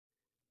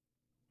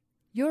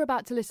You're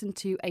about to listen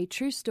to a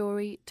true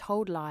story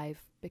told live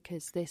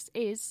because this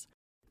is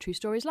True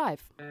Stories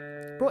Live,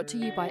 brought to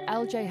you by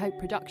LJ Hope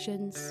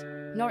Productions,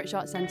 Norwich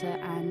Arts Centre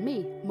and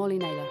me, Molly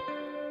Naylor.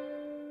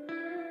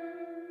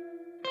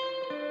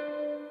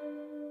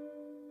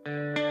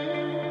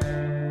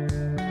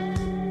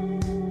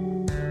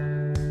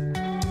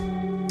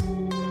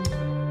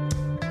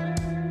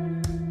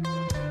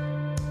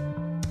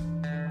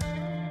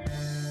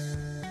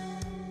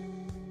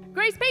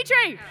 Grace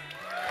Petrie!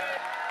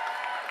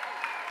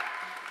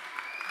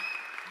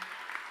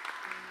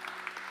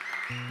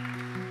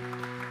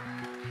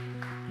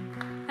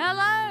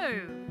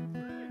 Hello!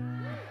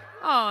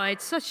 Oh,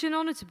 it's such an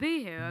honour to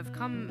be here. I've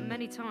come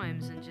many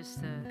times and just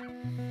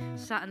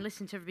sat and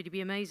listened to everybody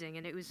be amazing,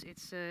 and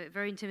it's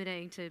very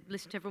intimidating to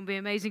listen to everyone be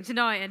amazing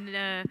tonight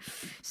and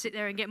sit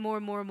there and get more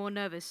and more and more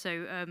nervous.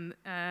 So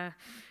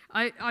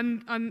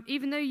I'm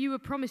even though you were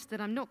promised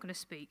that I'm not going to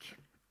speak,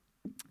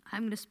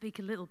 I'm going to speak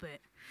a little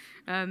bit,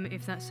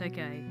 if that's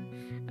okay,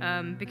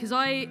 because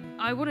I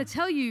want to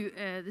tell you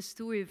the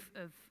story of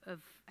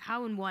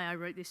how and why I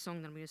wrote this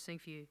song that I'm going to sing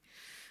for you.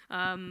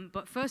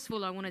 But first of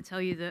all, I want to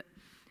tell you that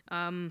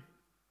I've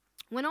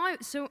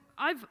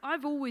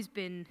always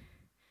been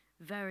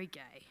very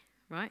gay,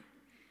 right?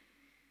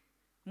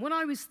 When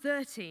I was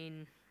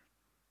 13,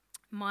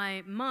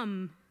 my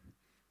mum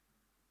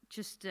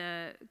just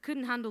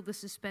couldn't handle the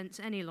suspense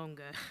any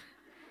longer,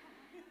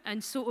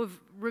 and sort of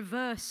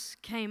reverse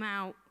came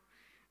out.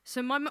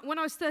 So when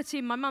I was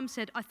 13, my mum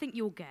said, "I think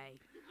you're gay."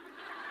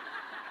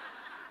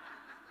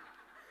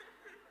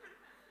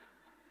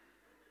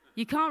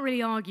 You can't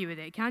really argue with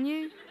it, can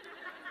you?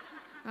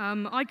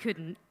 I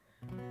couldn't.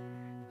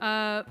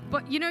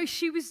 But, you know,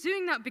 she was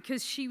doing that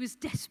because she was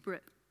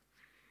desperate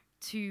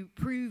to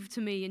prove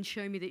to me and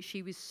show me that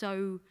she was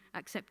so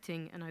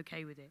accepting and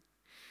okay with it.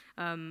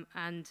 And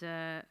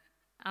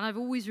I've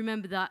always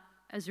remembered that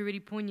as a really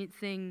poignant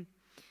thing,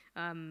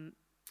 and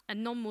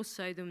none more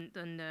so than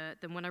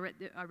when I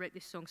wrote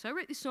this song. So I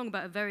wrote this song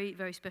about a very,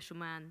 very special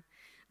man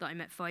that I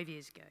met 5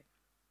 years ago.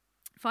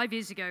 5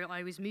 years ago,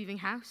 I was moving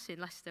house in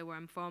Leicester, where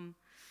I'm from,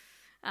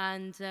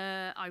 and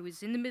I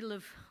was in the middle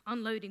of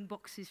unloading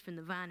boxes from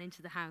the van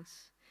into the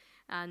house,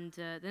 and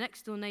the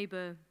next door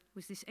neighbour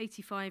was this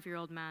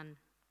 85-year-old man,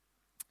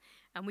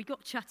 and we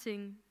got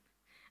chatting,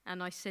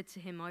 and I said to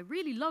him, "I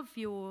really love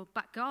your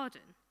back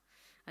garden."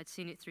 I'd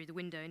seen it through the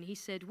window, and he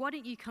said, "Why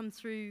don't you come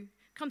through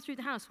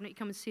the house? Why don't you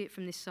come and see it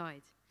from this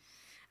side?"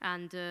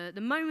 And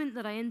the moment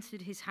that I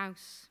entered his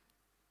house,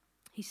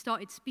 he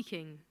started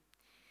speaking,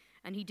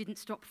 and he didn't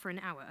stop for an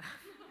hour.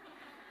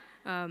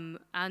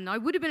 And I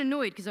would have been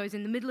annoyed because I was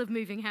in the middle of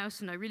moving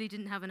house and I really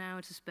didn't have an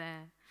hour to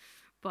spare.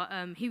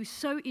 But he was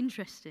so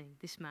interesting,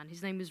 this man.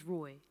 His name was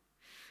Roy.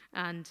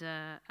 And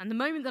the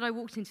moment that I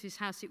walked into his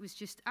house, it was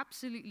just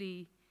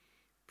absolutely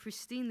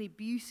pristinely,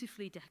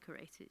 beautifully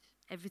decorated.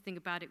 Everything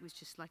about it was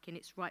just like in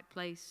its right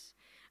place.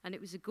 And it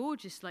was a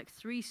gorgeous, like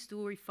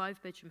 3-story,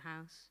 5-bedroom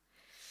house.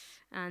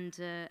 And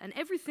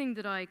everything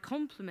that I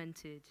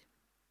complimented,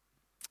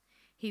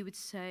 he would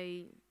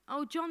say,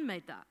 "Oh, John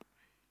made that."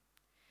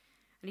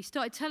 And he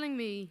started telling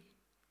me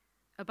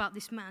about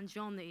this man,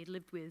 John, that he'd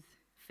lived with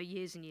for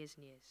years and years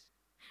and years.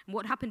 And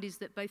what happened is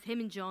that both him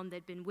and John,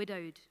 they'd been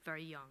widowed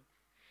very young.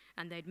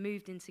 And they'd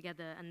moved in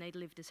together and they'd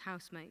lived as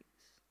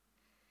housemates.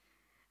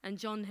 And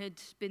John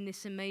had been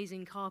this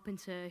amazing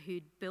carpenter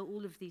who'd built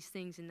all of these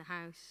things in the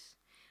house.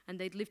 And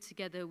they'd lived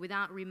together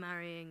without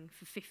remarrying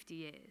for 50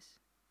 years.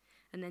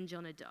 And then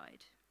John had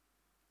died.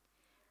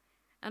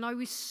 And I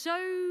was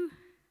so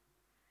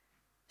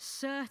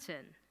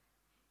certain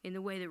in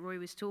the way that Roy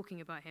was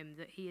talking about him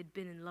that he had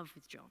been in love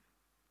with John.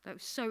 That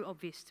was so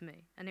obvious to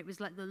me. And it was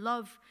like the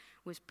love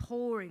was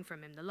pouring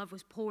from him. The love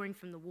was pouring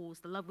from the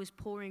walls. The love was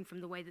pouring from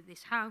the way that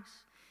this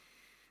house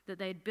that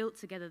they had built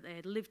together, they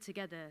had lived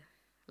together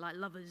like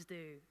lovers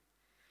do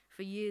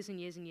for years and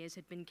years and years,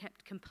 had been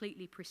kept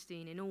completely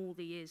pristine in all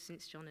the years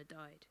since John had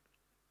died.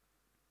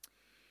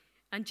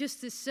 And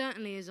just as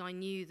certainly as I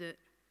knew that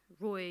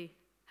Roy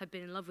had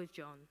been in love with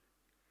John,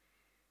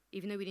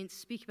 even though we didn't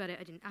speak about it,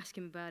 I didn't ask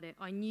him about it,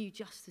 I knew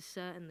just as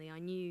certainly, I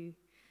knew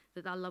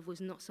that love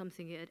was not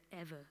something that had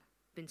ever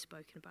been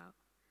spoken about,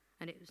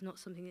 and it was not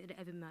something that had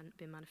ever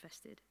been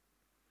manifested.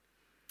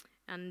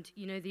 And,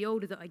 you know, the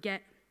older that I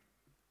get,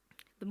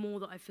 the more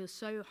that I feel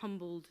so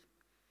humbled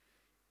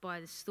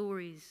by the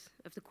stories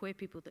of the queer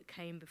people that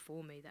came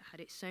before me, that had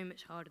it so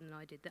much harder than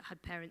I did, that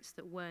had parents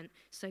that weren't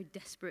so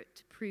desperate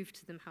to prove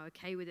to them how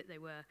okay with it they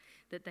were,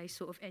 that they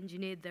sort of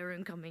engineered their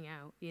own coming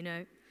out, you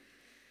know?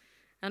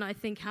 And I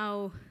think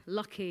how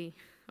lucky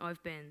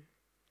I've been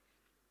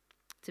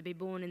to be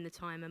born in the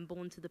time and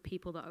born to the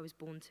people that I was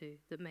born to,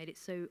 that made it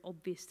so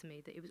obvious to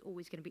me that it was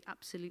always going to be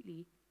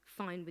absolutely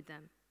fine with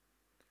them,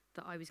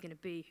 that I was going to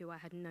be who I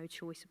had no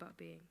choice about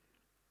being.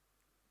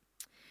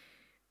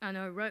 And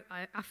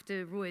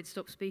after Roy had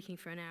stopped speaking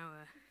for an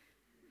hour,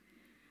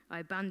 I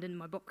abandoned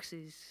my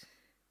boxes.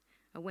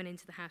 I went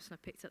into the house and I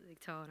picked up the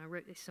guitar and I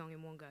wrote this song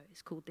in one go.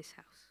 It's called This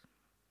House.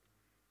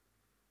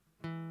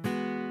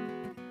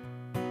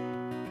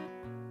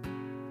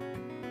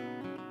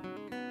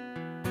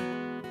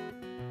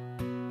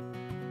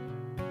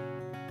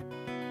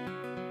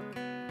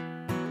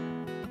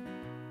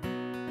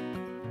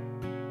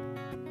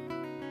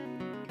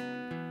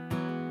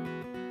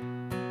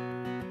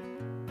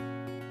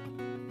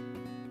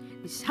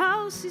 This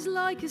house is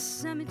like a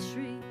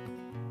cemetery.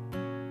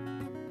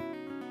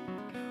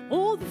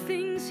 All the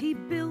things he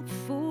built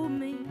for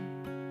me,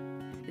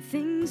 the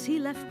things he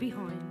left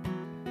behind,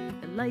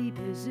 the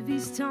labours of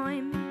his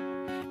time,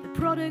 the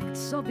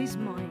products of his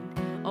mind.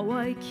 Oh,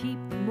 I keep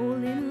them all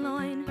in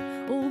line,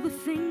 all the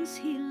things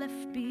he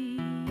left behind.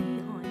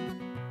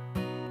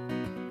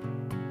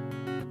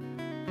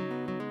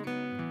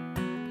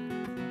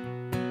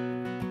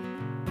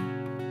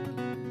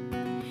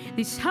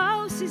 This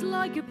house is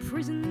like a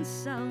prison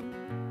cell,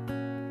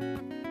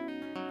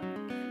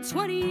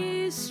 20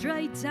 years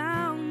straight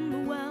down the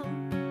well,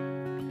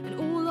 and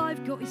all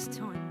I've got is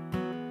time,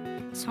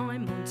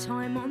 time on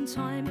time on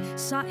time,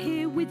 sat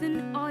here with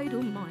an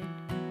idle mind,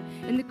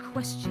 and the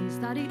questions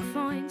that it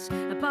finds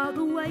about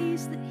the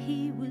ways that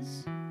he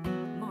was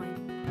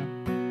mine.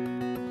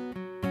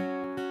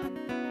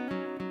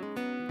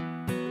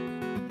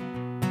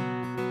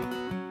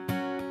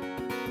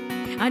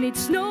 And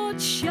it's not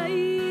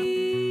shame,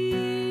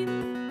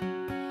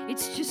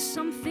 it's just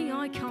something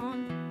I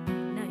can't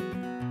name.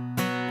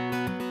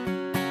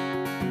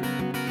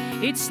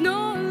 It's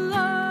not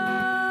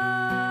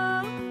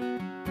love,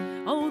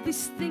 oh,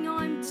 this thing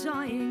I'm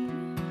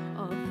dying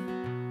of.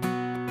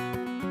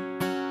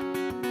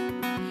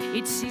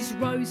 It's his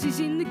roses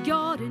in the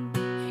garden,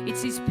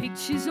 it's his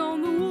pictures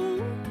on the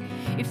wall.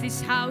 If this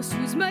house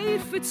was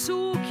made for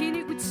talking,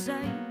 it would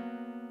say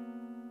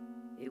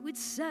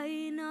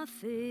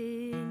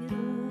nothing at all.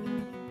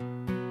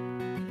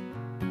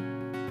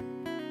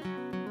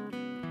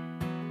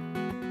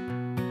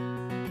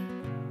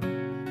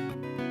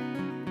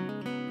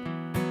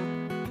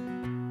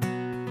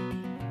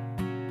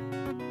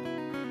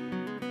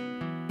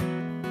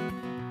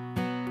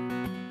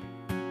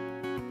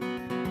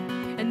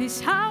 And this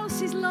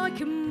house is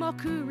like a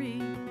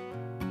mockery,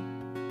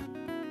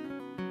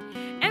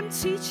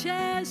 empty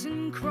chairs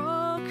and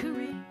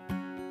crockery,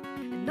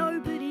 and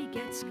nobody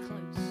gets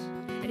close,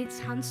 and it's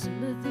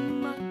handsomer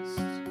than most.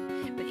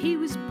 But he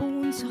was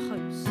born to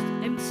host,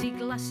 empty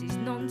glasses,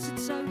 none to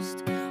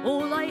toast.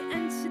 All I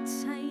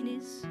entertain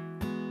is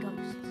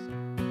ghosts.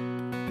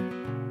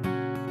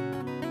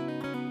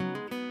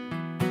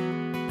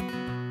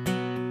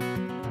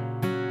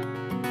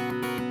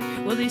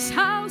 Well, this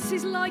house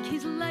is like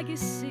his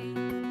legacy,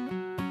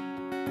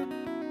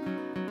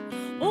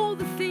 all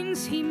the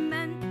things he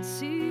meant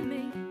to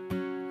me,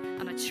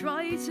 and I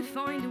try to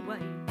find a way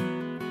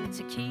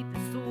to keep the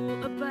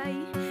thought at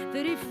bay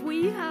that if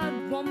we had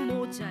one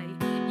more day,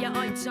 yeah,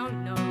 I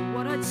don't know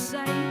what I'd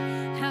say.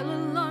 Hell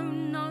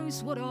alone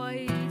knows what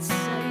I'd say.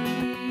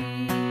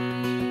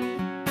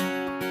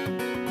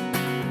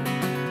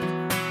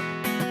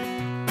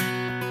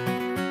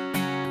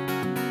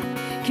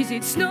 'Cause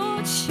it's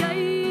not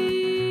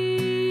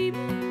shame,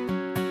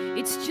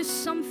 it's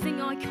just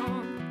something I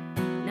can't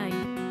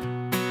name.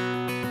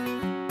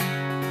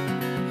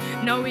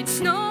 No, it's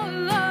not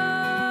love,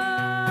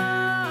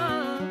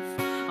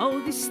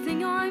 oh, this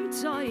thing I'm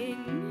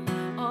dying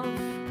of.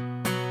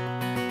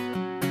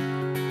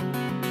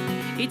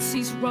 It's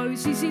his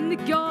roses in the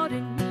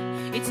garden,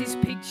 it's his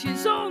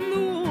pictures on the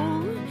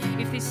wall.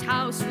 If this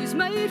house was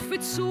made for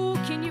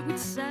talking, it would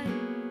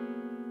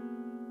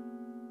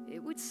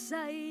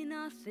say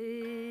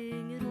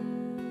nothing at all.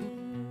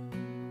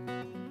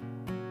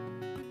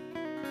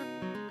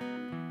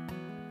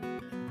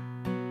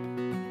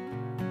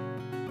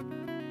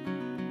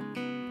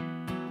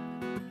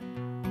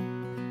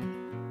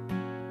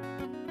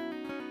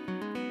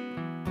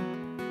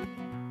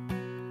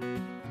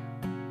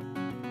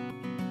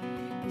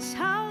 This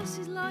house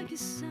is like a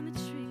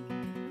cemetery,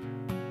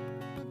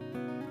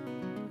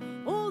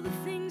 all the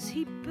things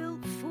he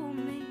built for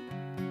me,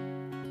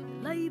 the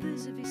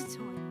labours of his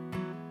time,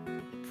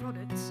 the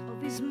products of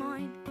his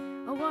mind.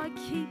 Oh, I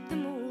keep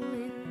them all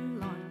in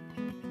line,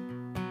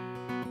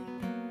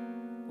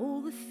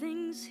 all the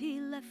things he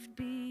left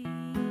behind.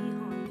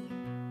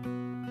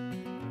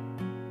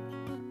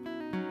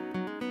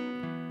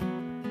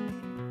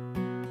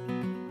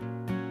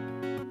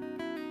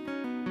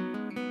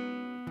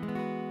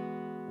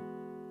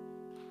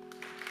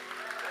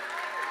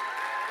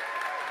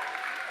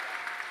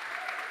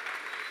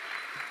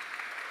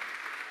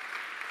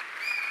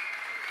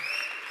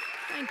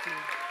 Thank you.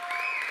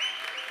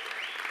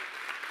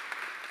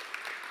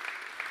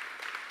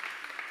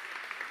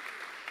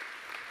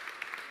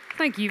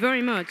 Thank you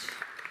very much.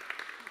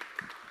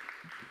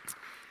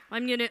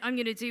 I'm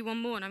gonna do one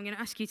more, and I'm gonna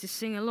ask you to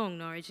sing along,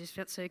 Norwich, if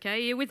that's okay. Are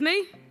you with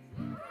me?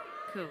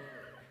 Cool.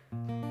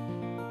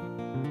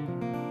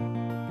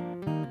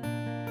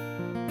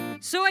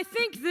 So I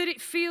think that it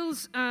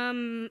feels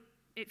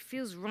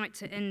right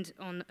to end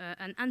on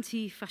an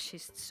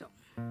anti-fascist song,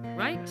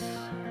 right?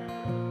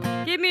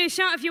 Give me a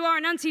shout if you are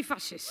an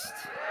anti-fascist.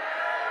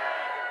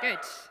 Good.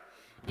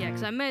 Yeah,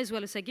 because I may as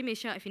well have said, give me a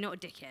shout if you're not a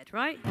dickhead,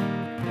 right?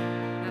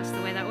 That's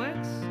the way that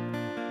works.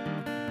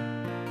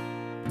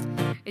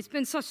 It's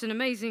been such an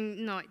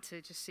amazing night to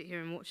just sit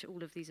here and watch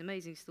all of these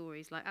amazing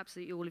stories, like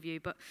absolutely all of you.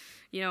 But,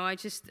 you know, I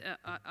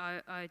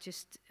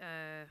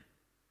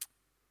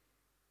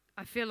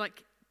feel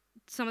like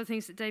some of the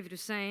things that David was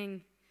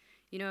saying,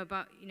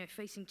 about,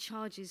 facing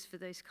charges for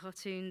those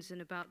cartoons,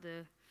 and about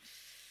the,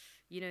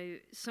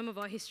 some of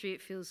our history,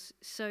 it feels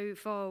so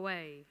far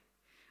away,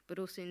 but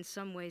also in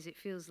some ways it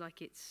feels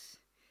like it's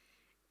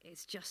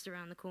just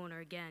around the corner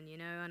again,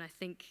 and I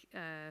think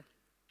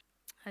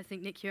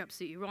Nick, you're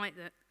absolutely right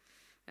that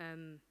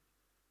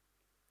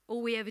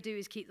all we ever do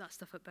is keep that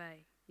stuff at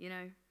bay,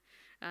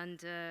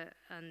 and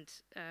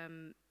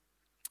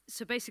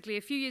so basically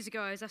a few years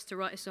ago I was asked to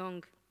write a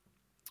song.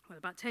 Well,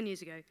 about 10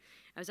 years ago,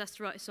 I was asked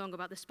to write a song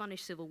about the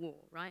Spanish Civil War,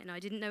 right? And I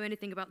didn't know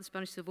anything about the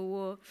Spanish Civil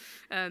War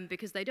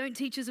because they don't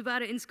teach us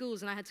about it in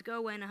schools, and I had to go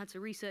away and I had to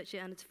research it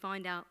and to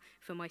find out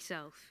for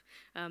myself.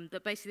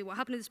 That basically what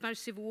happened in the Spanish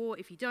Civil War,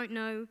 if you don't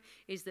know,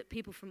 is that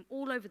people from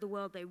all over the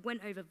world, they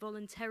went over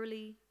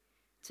voluntarily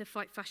to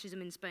fight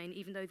fascism in Spain,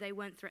 even though they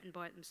weren't threatened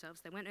by it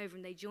themselves. They went over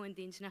and they joined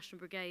the international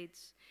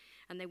brigades,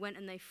 and they went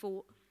and they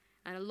fought,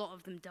 and a lot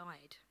of them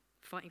died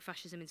fighting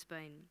fascism in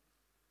Spain.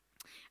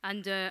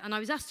 And I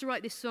was asked to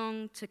write this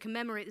song to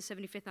commemorate the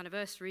 75th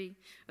anniversary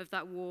of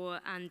that war,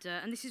 and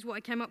this is what I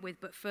came up with.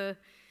 But for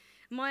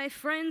my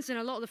friends and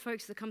a lot of the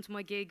folks that come to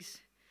my gigs,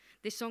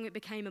 this song, it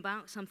became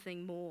about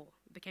something more.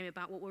 It became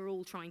about what we're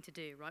all trying to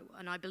do, right?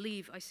 And I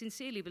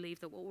sincerely believe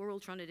that what we're all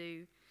trying to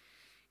do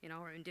in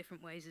our own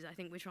different ways is I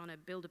think we're trying to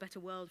build a better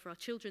world for our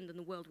children than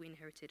the world we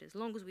inherited. As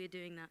long as we are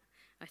doing that,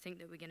 I think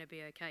that we're going to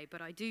be okay.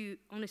 But I do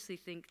honestly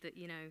think that,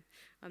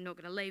 I'm not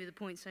going to labour the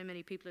point. So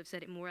many people have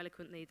said it more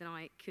eloquently than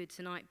I could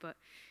tonight, but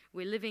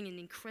we're living in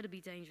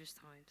incredibly dangerous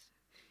times.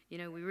 We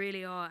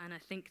really are, and I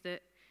think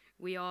that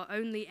we are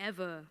only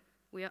ever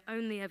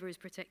as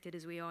protected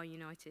as we are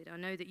united. I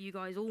know that you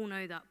guys all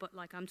know that, but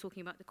I'm talking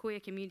about the queer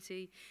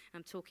community,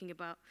 I'm talking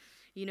about,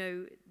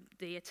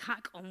 the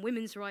attack on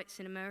women's rights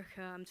in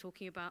America, I'm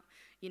talking about,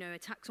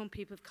 attacks on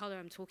people of colour,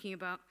 I'm talking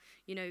about,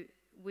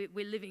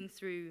 we're living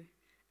through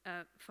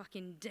a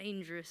fucking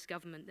dangerous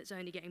government that's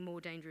only getting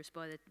more dangerous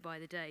by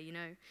the day,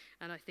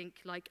 and I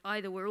think,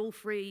 either we're all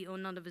free or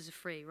none of us are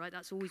free, right?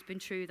 That's always been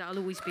true, that'll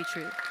always be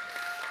true.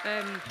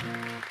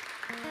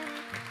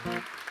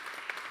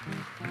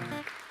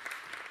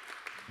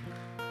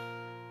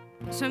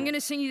 So I'm going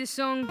to sing you this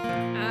song.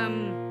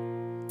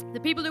 The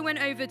people who went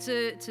over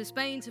to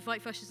Spain to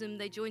fight fascism,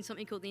 they joined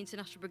something called the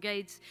International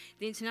Brigades.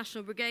 The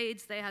International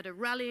Brigades, they had a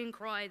rallying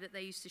cry that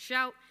they used to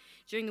shout.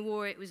 During the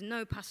war, it was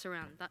no pass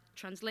around. That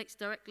translates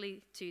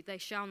directly to they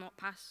shall not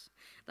pass.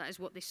 That is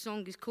what this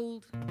song is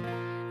called.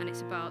 And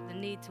it's about the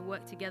need to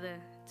work together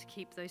to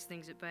keep those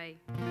things at bay.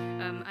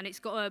 And it's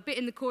got a bit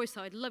in the chorus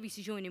that I'd love you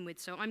to join in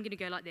with. So I'm going to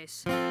go like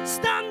this.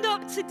 Stand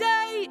up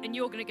today, and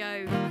you're going to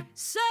go,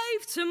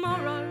 save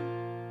tomorrow.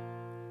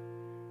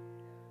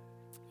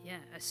 Yeah,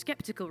 a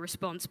skeptical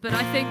response, but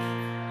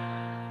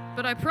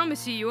I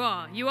promise you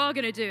are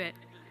going to do it.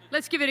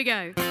 Let's give it a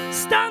go.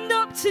 Stand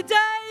up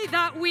today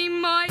that we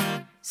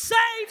might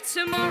save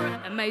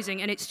tomorrow.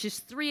 Amazing, and it's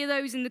just 3 of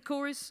those in the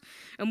chorus,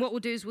 and what we'll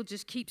do is we'll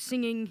just keep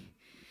singing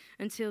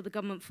until the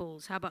government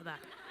falls. How about that?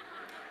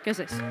 Goes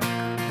this.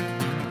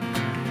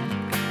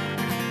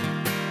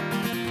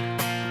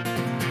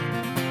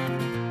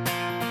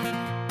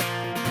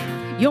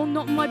 You're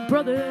not my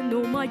brother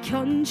nor my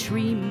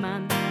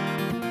countryman,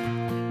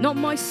 not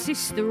my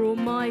sister or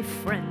my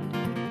friend,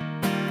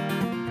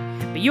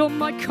 but you're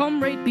my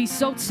comrade, be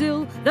so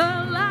till the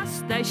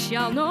last. They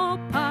shall not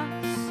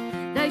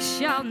pass, they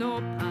shall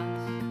not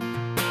pass.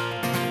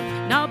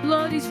 Now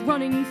blood is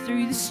running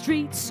through the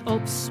streets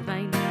of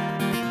Spain,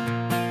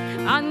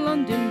 and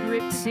London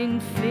gripped in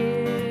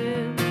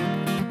fear.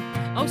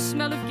 Oh,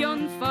 smell of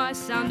gunfire,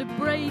 sound of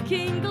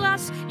breaking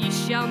glass. You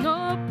shall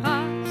not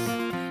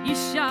pass, you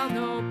shall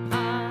not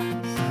pass.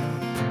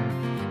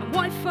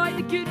 Why fight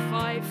the good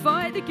fight,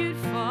 fight the good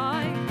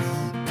fight?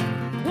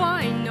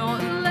 Why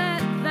not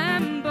let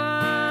them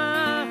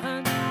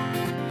burn?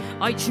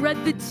 I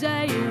dread the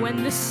day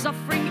when the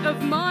suffering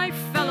of my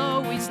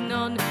fellow is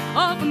none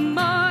of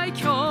my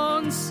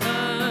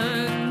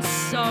concern.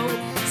 So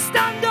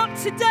stand up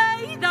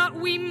today that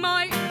we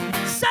might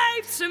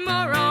save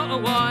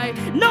tomorrow. I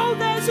know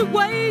there's a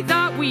way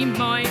that we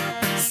might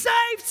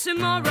save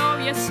tomorrow.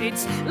 Yes,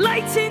 it's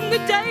late in the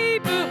day,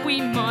 but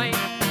we might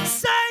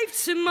save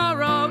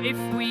tomorrow if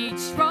we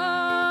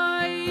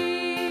try.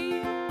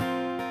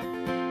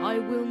 I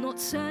will not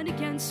turn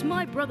against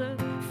my brother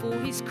for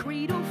his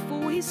creed or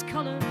for his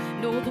colour,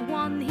 nor the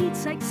one he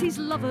takes his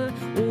lover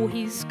or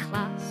his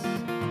class.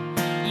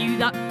 You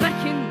that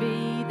beckon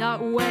me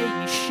that way,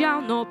 you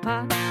shall not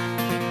pass.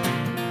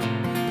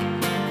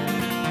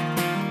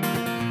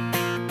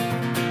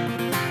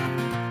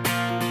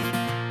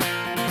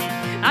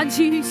 And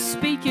you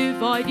speak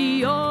of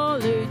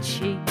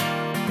ideology,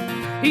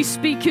 who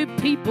speak of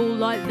people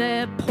like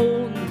they're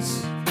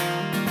pawns,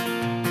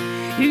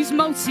 whose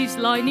motives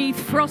lie neath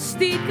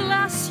frosted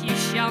glass. You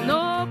shall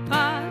not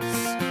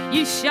pass,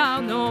 you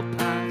shall not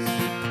pass.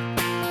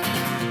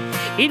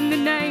 In the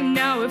name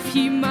now of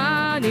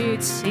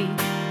humanity,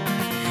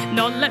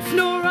 not left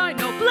nor right,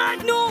 not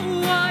black nor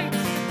white,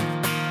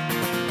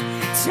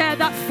 tear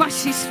that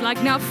fascist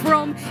flag now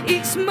from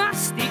its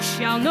mast. It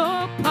shall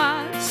not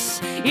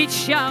pass, it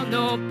shall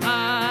not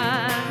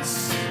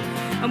pass.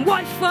 And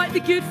why fight the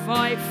good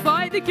fight,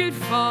 fight the good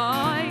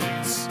fight?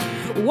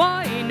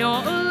 Why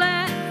not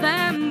let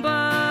them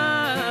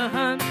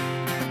burn?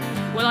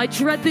 Well, I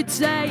dread the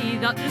day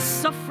that the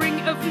suffering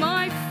of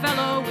my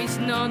fellow is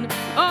none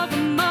of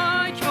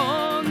my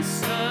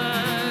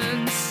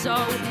concern. So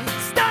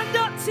stand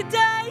up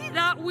today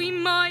that we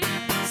might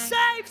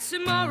save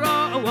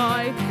tomorrow.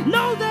 I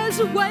know there's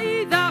a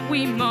way that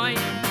we might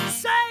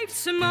save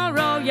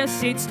tomorrow.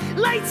 Yes, it's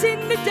late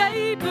in the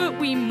day, but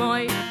we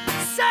might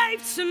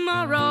save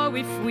tomorrow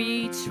if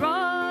we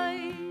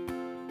try.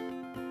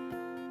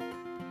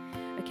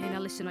 Okay, now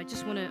listen, I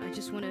just want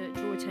to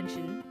draw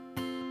attention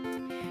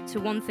to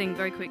one thing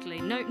very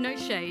quickly. No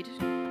shade,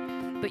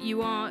 but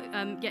you are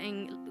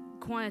getting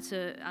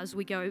quieter as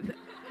we go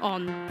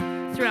on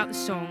throughout the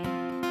song,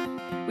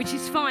 which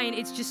is fine.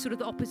 It's just sort of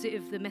the opposite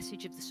of the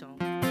message of the song.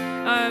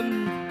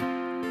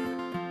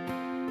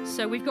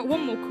 So we've got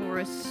one more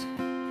chorus,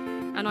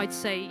 and I'd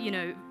say,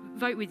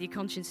 vote with your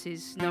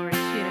consciences, Norwich,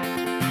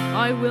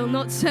 I will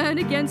not turn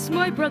against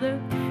my brother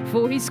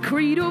for his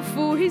creed or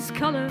for his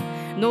colour,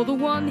 nor the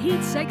one he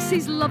takes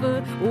his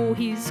lover or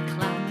his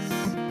class.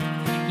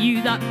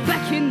 You that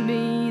beckon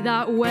me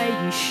that way,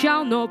 you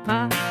shall not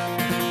pass.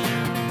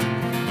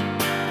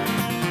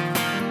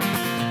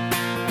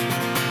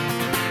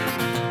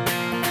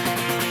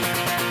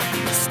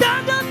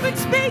 Stand up and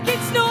speak,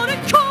 it's not a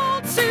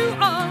call to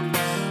arms.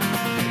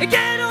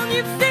 Get on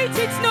your feet,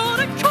 it's not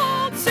a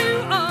call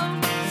to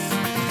arms.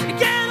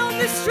 Get on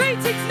the street,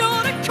 it's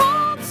not a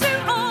call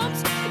to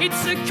arms.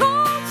 It's a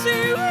call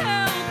to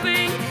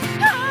helping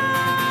hand.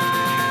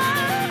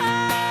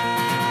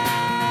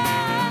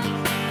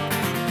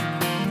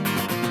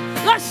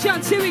 Last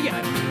chance, here we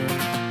go.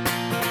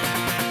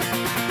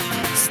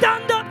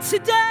 Stand up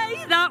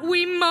today that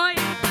we might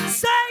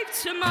save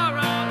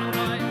tomorrow.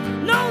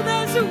 No,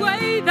 there's a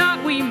way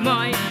that we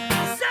might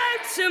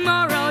save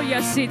tomorrow.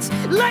 Yes, it's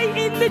late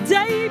in the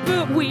day,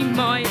 but we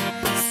might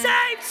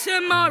save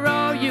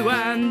tomorrow, you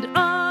and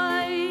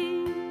I.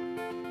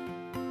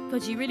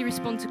 God, you really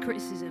respond to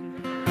criticism.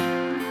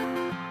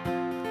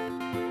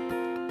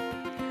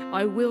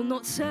 I will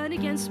not turn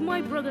against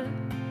my brother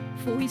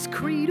for his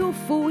creed or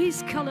for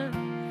his colour,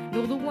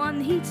 nor the one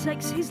he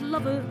takes his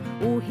lover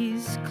or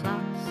his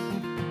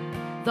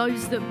class.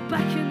 Those that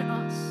beckon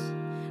us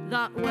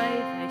that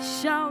way, they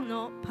shall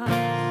not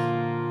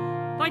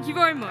pass. Thank you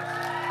very much.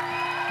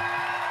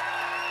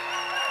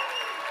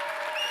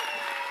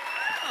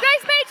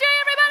 Grace Petrie,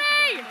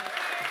 everybody!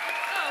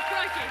 Oh,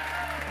 crikey.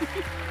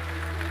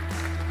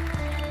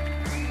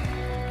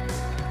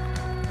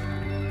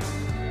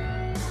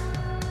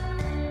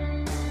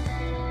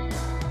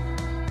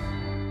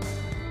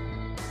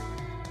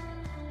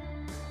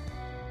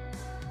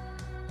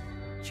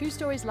 True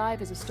Stories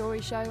Live is a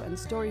story show and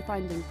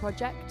story-finding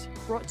project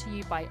brought to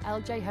you by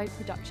LJ Hope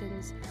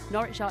Productions,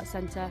 Norwich Arts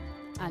Centre,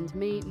 and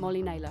me,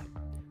 Molly Naylor.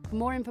 For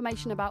more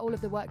information about all of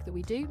the work that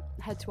we do,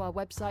 head to our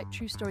website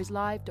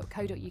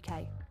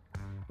truestorieslive.co.uk.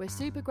 We're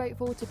super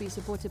grateful to be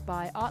supported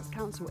by Arts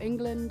Council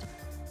England,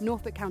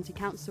 Norfolk County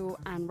Council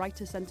and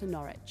Writers' Centre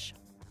Norwich.